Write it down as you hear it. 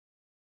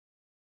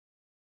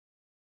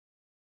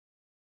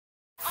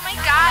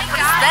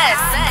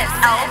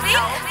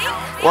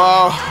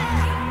Well,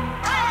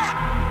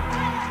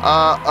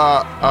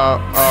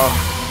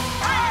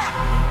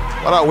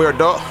 what up,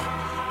 WerDope?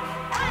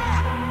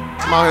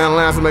 I'm out here in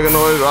Lance making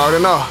noise, you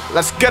already know.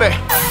 Let's get it.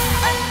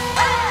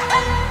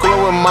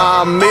 Coolin' with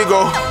my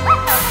amigo,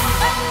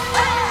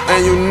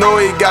 and you know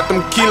he got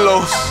them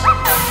kilos.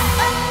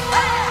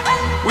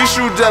 We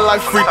shoot just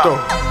like free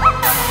throw.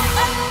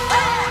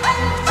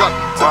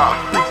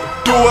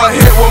 Do a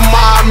hit with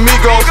my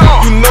amigos,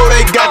 you know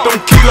they got them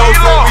kilos.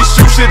 And we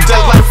shoot shit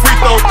just like free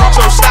throw.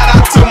 So shout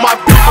out to my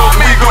people,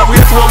 Migo.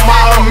 Hits with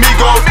my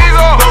amigos,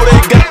 know they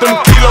got them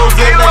kilos.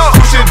 And they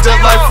shoot shit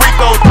just like free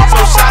throw. So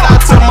shout out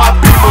to my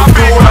people.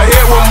 Do a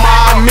hit with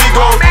my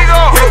amigos,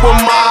 hit with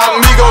my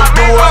amigos.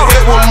 Do a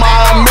hit with my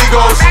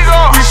amigos.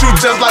 We shoot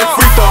just like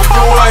free throw.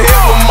 Do a hit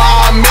with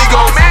my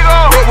amigos,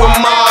 hit with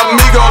my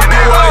amigos. Do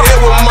a hit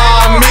with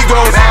my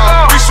amigos.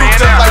 We shoot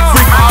just like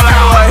free throw.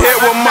 Do a hit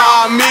with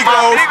my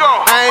amigos.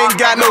 I ain't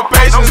got no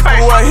patience. Do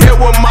a hit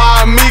with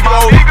my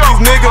amigos. These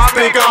niggas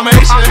think I'm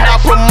Asian. I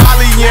put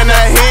Molly in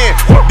her hand.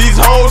 These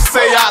hoes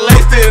say I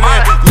laced it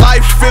in.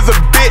 Life is a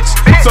bitch,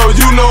 so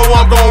you know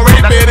I'm gon'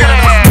 rape it in.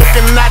 I'm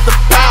smoking at the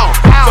pound,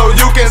 so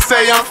you can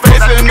say I'm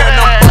facing. And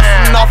I'm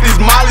busting off these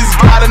mollies.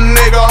 Got a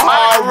nigga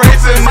hard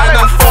racing. And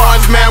them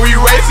foreigns, man, we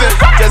racing.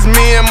 Just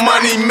me and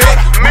Money Mick.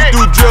 We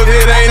do drills,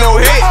 it ain't no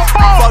hit.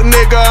 Fuck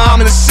nigga,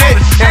 I'm the shit.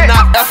 And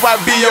I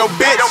FYB your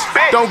bitch.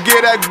 Don't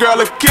get that girl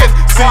a kiss.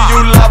 See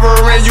you love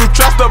her and you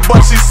trust her,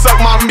 but she suck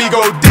my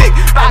Migo dick.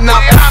 And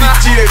I'm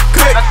FCG to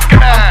click.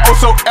 I'm oh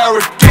so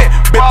arrogant.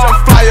 Bitch, I'm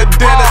flyer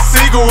than a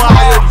seagull,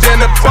 higher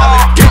than a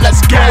pelican.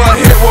 Let's do a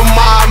hit with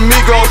my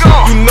amigos.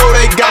 You know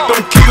they got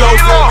them kilos.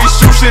 And we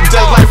shoot shit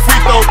just like free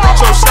throw.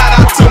 So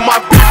shout out to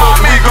my people.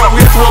 Migo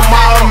hits with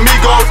my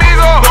amigos.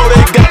 Know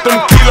they got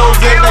them kilos.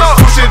 And they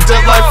shoot shit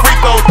just like free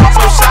throw.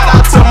 So shout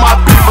out to my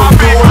people.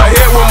 Do a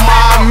hit with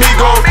my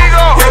amigos.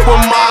 Hit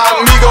with my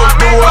amigos.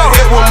 Do a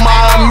hit with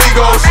my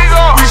amigos.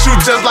 We shoot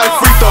just like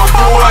free throw.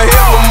 Do a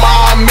hit with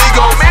my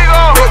amigos.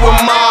 Hit with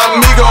my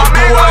amigos.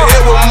 Do a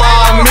hit with my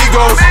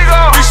amigos.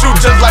 We shoot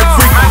just like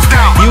free throw.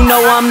 You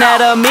know I'm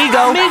that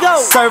amigo,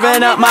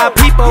 serving up my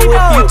people. If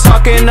you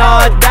talking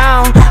all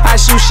down, I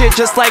shoot shit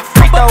just like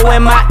free throw.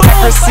 And my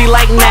accuracy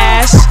like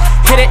Nash.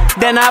 Hit it,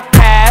 then I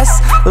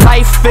pass.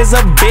 Life is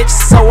a bitch,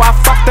 so I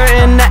fucked her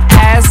in the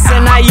ass.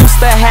 And I used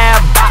to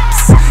have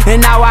bops,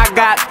 and now I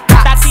got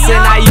pops.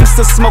 And I used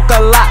to smoke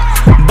a lot,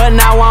 but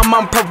now I'm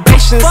on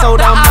probation, so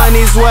the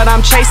money's what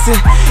I'm chasing.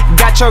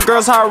 Got your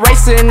girl's heart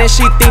racing, and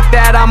she think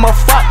that I'm a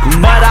fuck,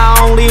 but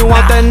I only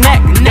want the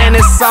neck. Then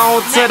it's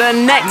on to the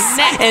next,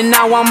 and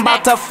now I'm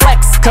about to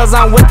flex, cause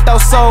I'm with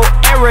those so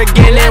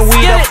arrogant, and we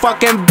the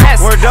fucking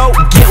best.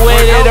 Get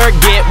with it or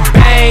get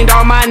banged.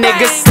 All my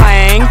niggas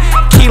slang,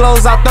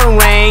 kilos out the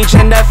range,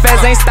 and the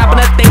feds ain't stopping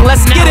a thing.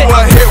 Let's get it. Do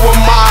a hit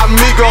with my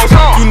amigos.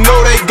 You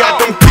know they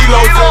got them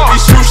kilos. And we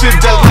shoot shit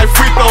just like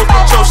free throws.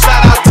 So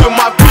shout out to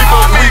my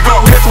people. Migo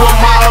hits with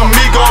my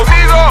amigos.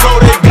 Know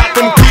they got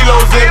them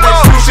kilos. And they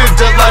shoot shit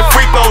just like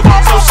free throws.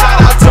 So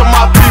shout out to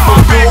my people.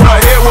 Do a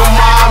hit with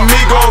my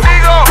amigos.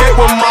 Hit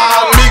with my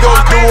amigos.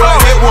 Do a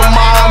hit with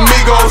my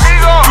amigos.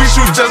 We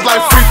shoot just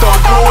like free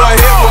throws. Do a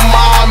hit with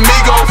my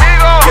amigos.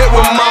 Hit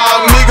with my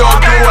amigos.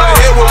 Do a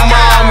hit with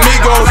my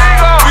amigos.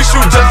 We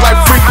shoot just like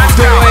free throws.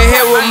 Do a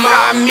hit with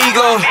my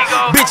amigo.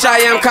 Bitch, I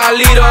am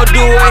Carlito.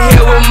 Do a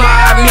hit with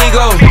my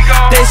amigo.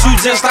 They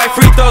shoot just like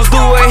free throws. Do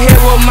a hit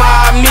with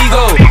my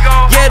amigo.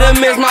 Yeah,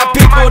 them is my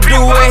people. Do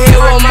a hit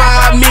with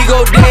my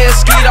amigo. Then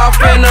skeet off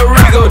in the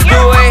Rigo. Do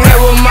a hit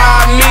with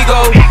my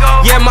amigo.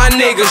 Yeah, my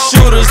niggas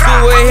shooters. Do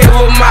a hit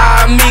with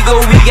my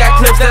amigo. We got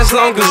clips that's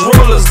long as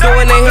rulers.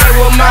 Doing a hit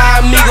with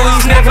my amigo.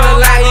 He's never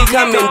lying, he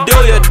come and do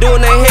ya.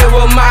 Doing a hit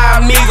with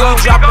my amigo.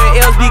 Dropping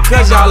L's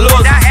because y'all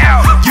losers.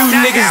 You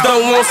niggas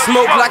don't want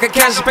smoke like a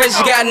cancer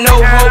patient, got no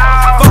hope.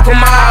 Fuck with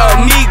my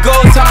amigo.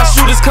 Tell my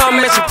shooters come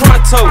at your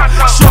pronto.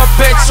 Show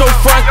up at your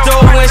front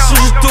door and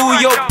shoot you through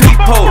your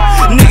peephole.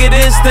 Nigga,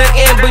 this the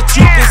end, but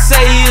you can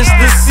say it's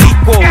the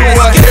sequel. Do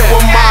a hit